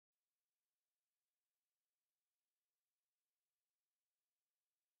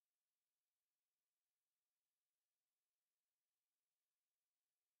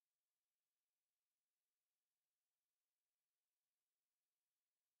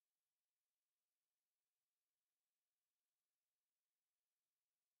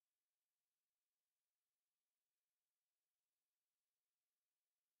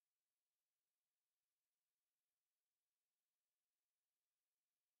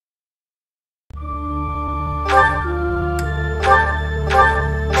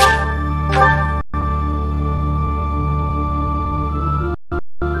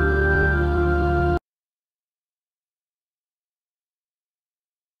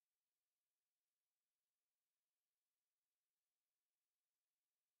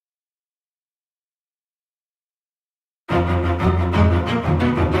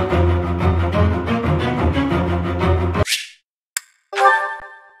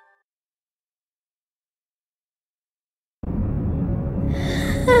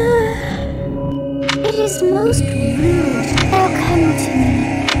is most rude. Now come to me.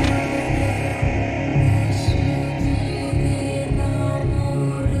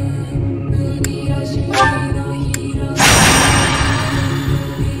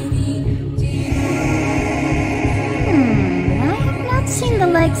 I have not seen the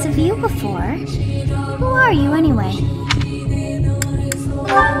likes of you before. Who are you, anyway?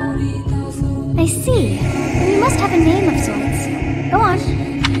 I see. You must have a name of sorts. Go on.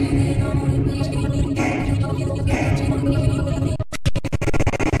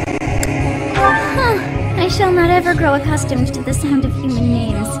 I shall not ever grow accustomed to the sound of human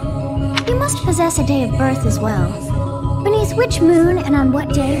names. You must possess a day of birth as well. Beneath which moon and on what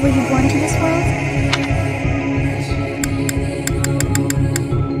day were you born to this world?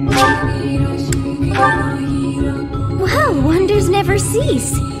 Well, wonders never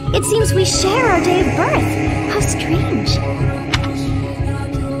cease. It seems we share our day of birth. How strange.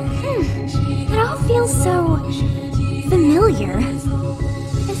 It all feels so familiar.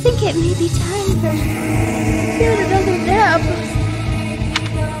 I think it may be time for yet another nap.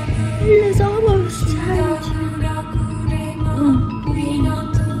 It is almost time to...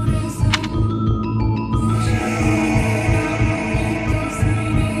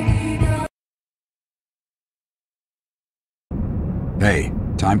 Hey,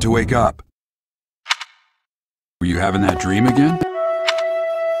 time to wake up. Were you having that dream again?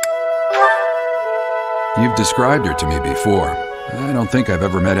 You've described her to me before. I don't think I've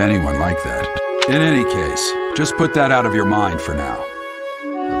ever met anyone like that. In any case, just put that out of your mind for now.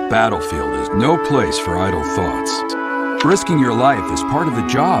 The battlefield is no place for idle thoughts. Risking your life is part of the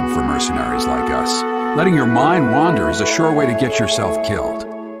job for mercenaries like us. Letting your mind wander is a sure way to get yourself killed.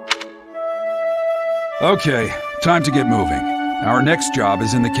 Okay, time to get moving. Our next job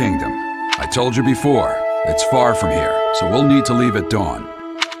is in the kingdom. I told you before, it's far from here, so we'll need to leave at dawn.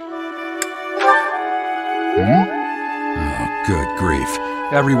 Oh, good grief.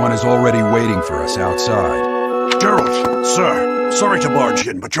 Everyone is already waiting for us outside. Gerald, sir, sorry to barge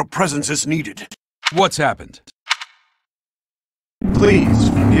in, but your presence is needed. What's happened? Please,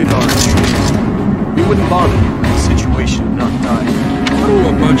 forgive our intrusion. We wouldn't bother you in this situation if not dying. What do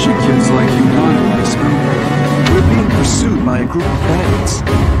a bunch of kids like you want to listen? We're being pursued by a group of bandits.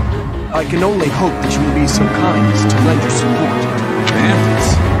 I can only hope that you will be so kind as to lend your support.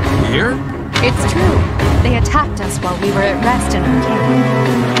 Bandits? Here? It's true. They attacked us while we were at rest in our camp.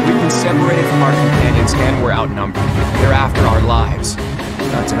 We've been separated from our companions and we're outnumbered. They're after our lives.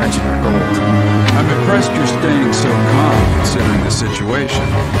 Not to mention our gold. I'm impressed you're staying so calm considering the situation.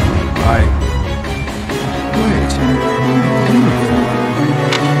 Wait.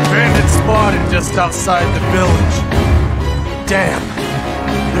 Bandits spotted just outside the village. Damn.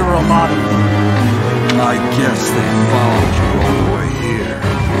 There were a lot of them. I guess they followed you all the way here.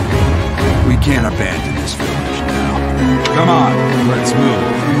 We can't abandon this village now. Come on, let's move.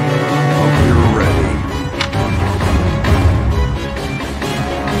 Hope you're ready.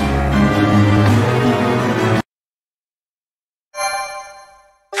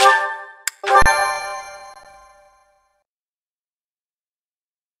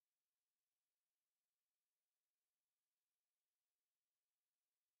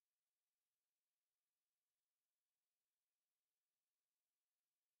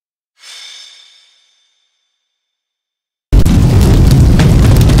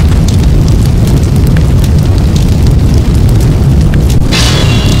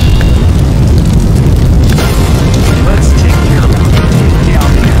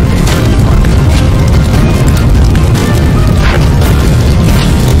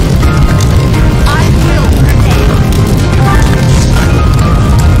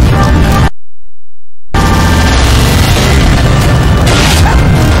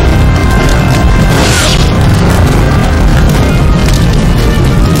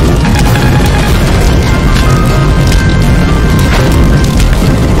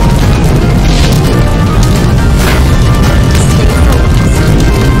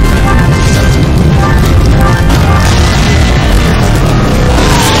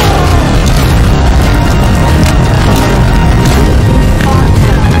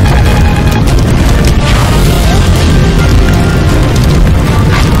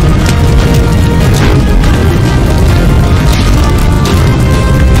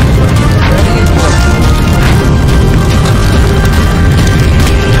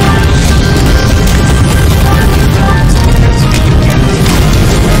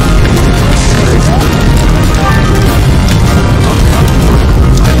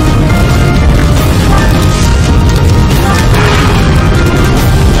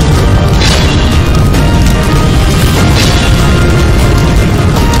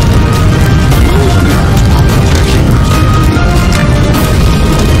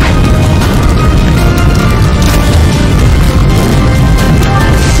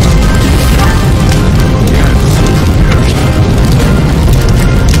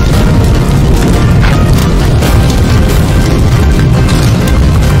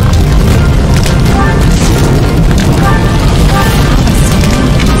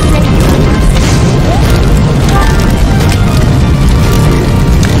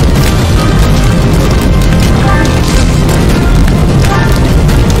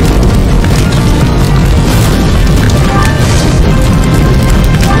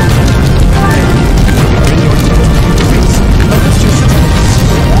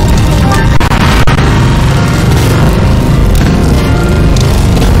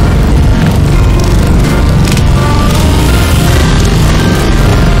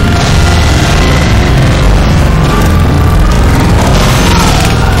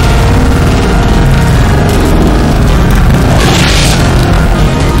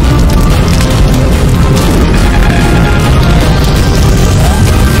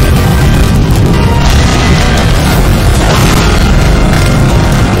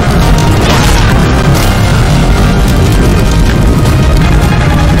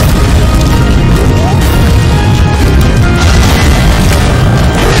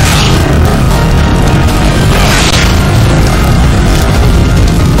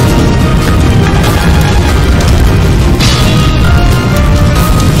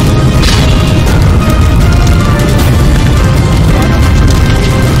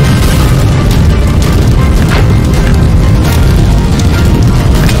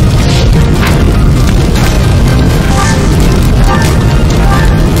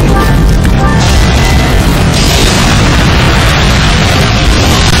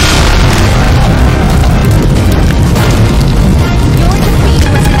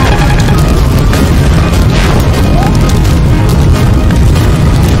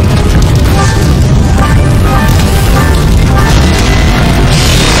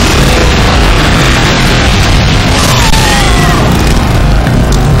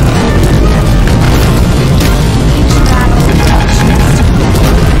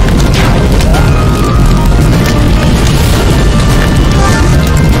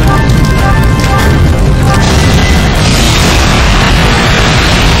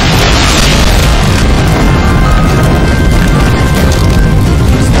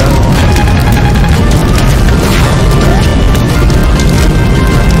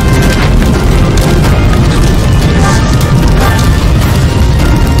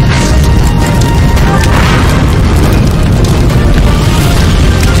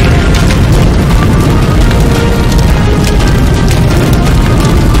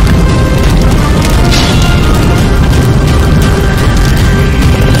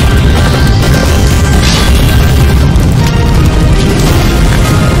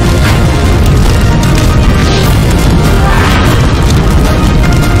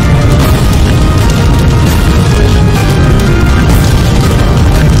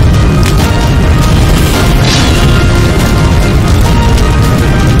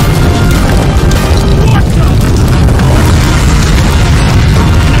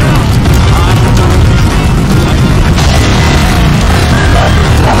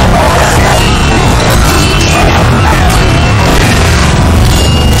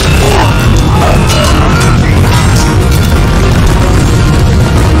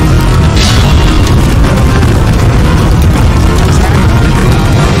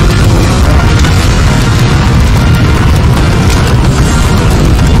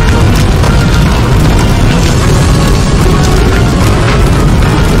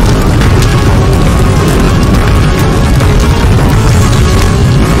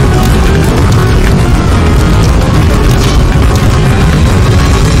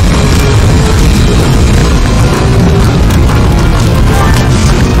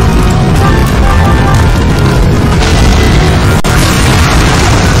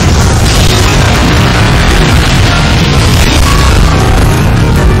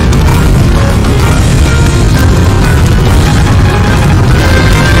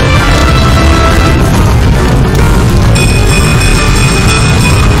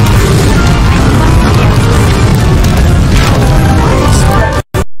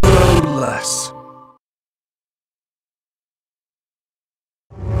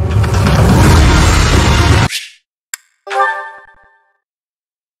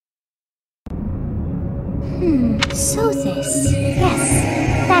 Sothis. Yes,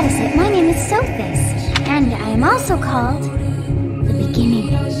 that is it. My name is Sothis. And I am also called the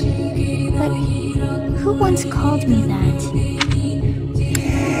Beginning. But who once called me that?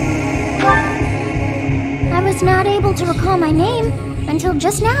 I was not able to recall my name until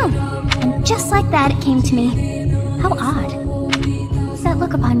just now. And just like that, it came to me. How odd. That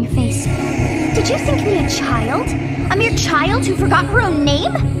look upon your face. Did you think me a child? A mere child who forgot her own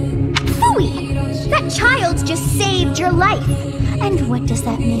name? Phooey! That child just saved your life. And what does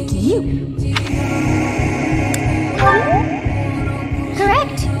that make you?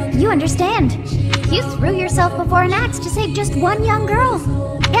 Correct. You understand. You threw yourself before an axe to save just one young girl.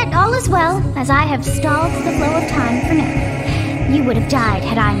 Yet all is well, as I have stalled the flow of time for now. You would have died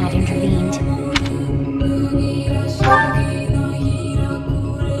had I not intervened.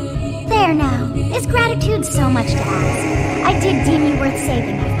 There now. Is gratitude so much to ask? I did deem you worth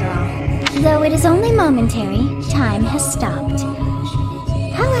saving after all. Though it is only momentary, time has stopped.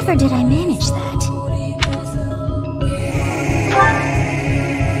 However did I manage that?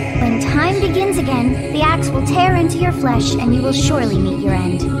 When time begins again, the axe will tear into your flesh and you will surely meet your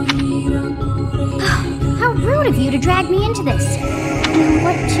end. How rude of you to drag me into this. And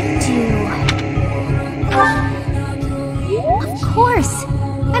what to do? Of course!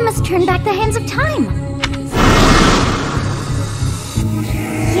 I must turn back the hands of time!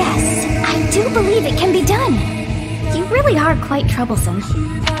 Yes, I do believe it can be done! You really are quite troublesome.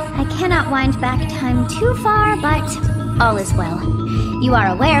 I cannot wind back time too far, but all is well. You are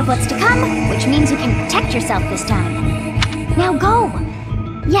aware of what's to come, which means you can protect yourself this time. Now go!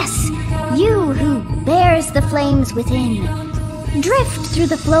 Yes, you who bears the flames within. Drift through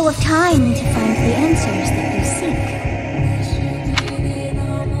the flow of time to find the answers that you seek.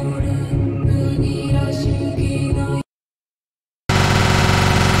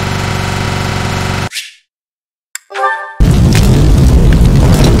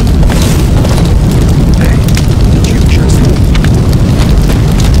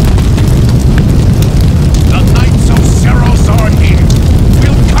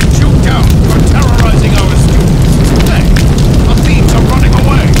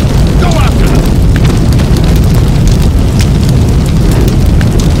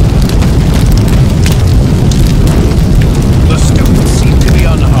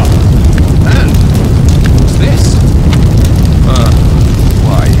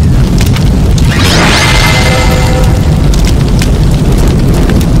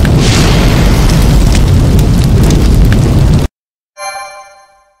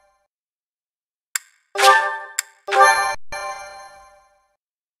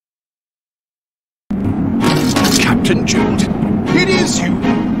 Jude. It is you!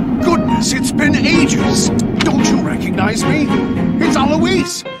 Goodness, it's been ages! Don't you recognize me? It's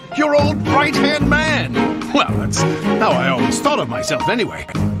Alois, your old right-hand man! Well, that's how I always thought of myself anyway.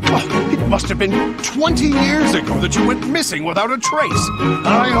 Oh, it must have been 20 years ago that you went missing without a trace.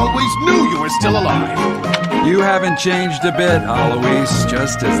 I always knew you were still alive. You haven't changed a bit, Alois,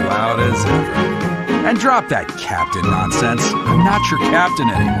 just as loud as ever. And drop that captain nonsense. I'm not your captain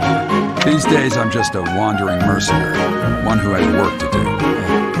anymore. These days, I'm just a wandering mercenary, one who has work to do.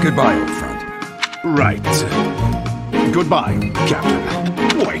 Goodbye, old friend. Right. Goodbye,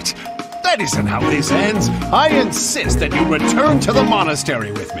 Captain. Wait, that isn't how this ends. I insist that you return to the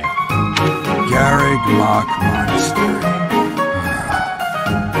monastery with me. Garrig Mach Monastery.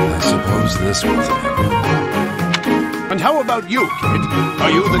 I suppose this was it. And how about you, kid? Are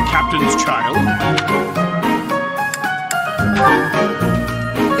you the captain's child?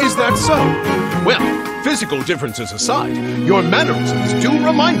 Is that so? Well, physical differences aside, your mannerisms do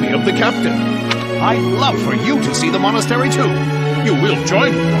remind me of the captain. I'd love for you to see the monastery too. You will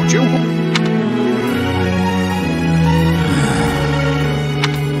join me, won't you?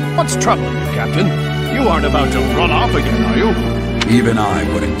 What's troubling you, Captain? You aren't about to run off again, are you? Even I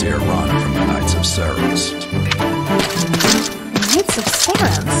wouldn't dare run from the Knights of Seros. Knights of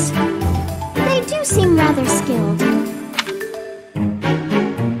Seros? They do seem rather skilled.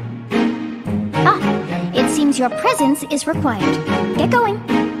 It seems your presence is required. Get going.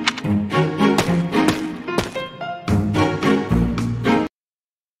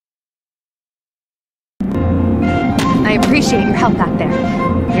 I appreciate your help back there.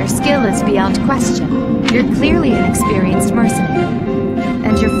 Your skill is beyond question. You're clearly an experienced mercenary.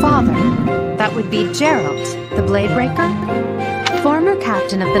 And your father, that would be Gerald, the Bladebreaker? Former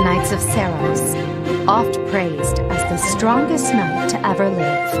captain of the Knights of Seros, oft praised as the strongest knight to ever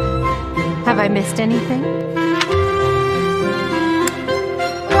live. Have I missed anything?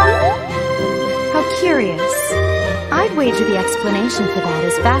 How curious. I'd wager the explanation for that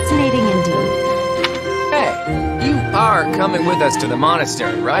is fascinating indeed. Hey, are coming with us to the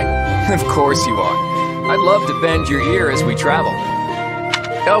monastery, right? Of course you are. I'd love to bend your ear as we travel.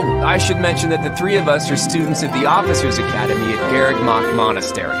 Oh, I should mention that the three of us are students of the Officers Academy at Garrigmach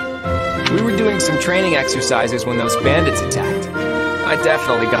Monastery. We were doing some training exercises when those bandits attacked. I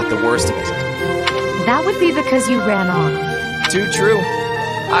definitely got the worst of it. That would be because you ran off. Too true.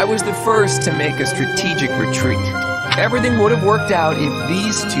 I was the first to make a strategic retreat. Everything would have worked out if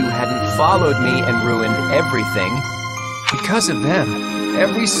these two hadn't followed me and ruined everything. Because of them,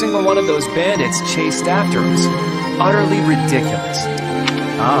 every single one of those bandits chased after us. Utterly ridiculous.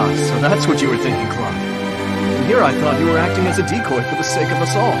 Ah, so that's what you were thinking, Clark. And here I thought you were acting as a decoy for the sake of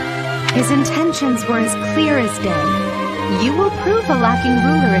us all. His intentions were as clear as day. You will prove a lacking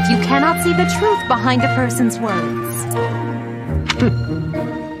ruler if you cannot see the truth behind a person's words.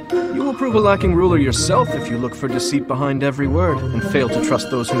 You will prove a lacking ruler yourself if you look for deceit behind every word and fail to trust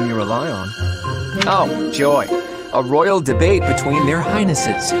those whom you rely on. Oh, joy. A royal debate between their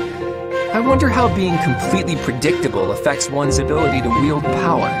highnesses. I wonder how being completely predictable affects one's ability to wield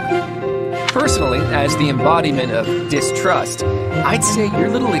power. Personally, as the embodiment of distrust, I'd say your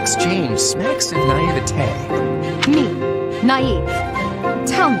little exchange smacks of naivete. Me? Naive?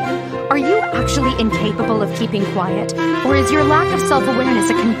 Tell me, are you actually incapable of keeping quiet? Or is your lack of self-awareness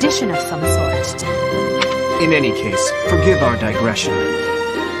a condition of some sort? In any case, forgive our digression.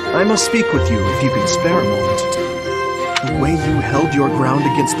 I must speak with you if you can spare a moment. The way you held your ground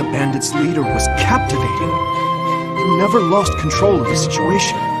against the bandits' leader was captivating. You never lost control of the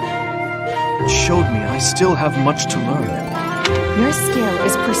situation. It showed me I still have much to learn. Your skill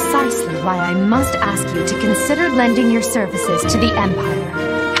is precisely why I must ask you to consider lending your services to the Empire.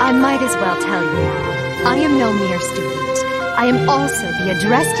 I might as well tell you now, I am no mere student. I am also the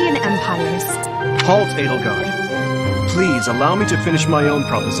Adrestian Empire's... Halt, Edelgard. Please allow me to finish my own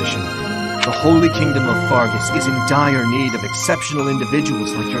proposition. The Holy Kingdom of Fargus is in dire need of exceptional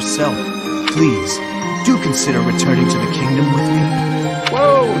individuals like yourself. Please, do consider returning to the kingdom with me.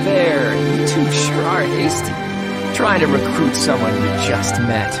 Whoa there, you two sure are hasty. Trying to recruit someone you just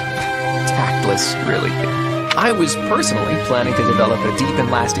met. Tactless, really. I was personally planning to develop a deep and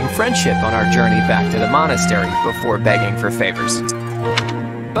lasting friendship on our journey back to the monastery before begging for favors.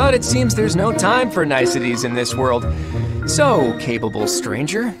 But it seems there's no time for niceties in this world. So, capable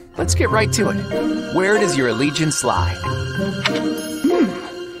stranger, let's get right to it. Where does your allegiance lie?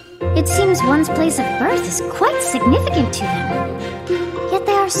 It seems one's place of birth is quite significant to them. Yet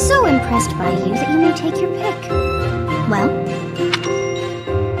they are so impressed by you that you may take your pick. Well?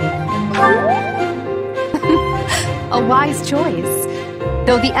 A wise choice.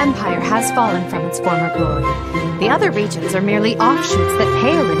 Though the Empire has fallen from its former glory, the other regions are merely offshoots that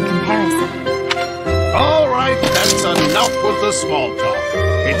pale in comparison. All right, that's enough with the small talk.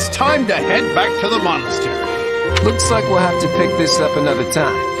 It's time to head back to the monastery. Looks like we'll have to pick this up another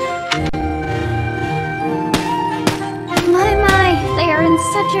time. My, they are in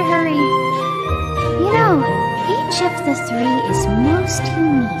such a hurry. You know, each of the three is most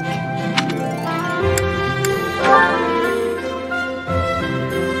unique.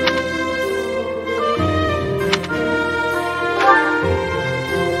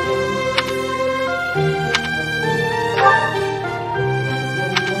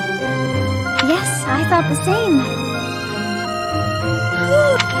 Yes, I thought the same.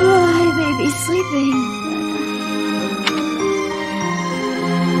 I may be sleeping.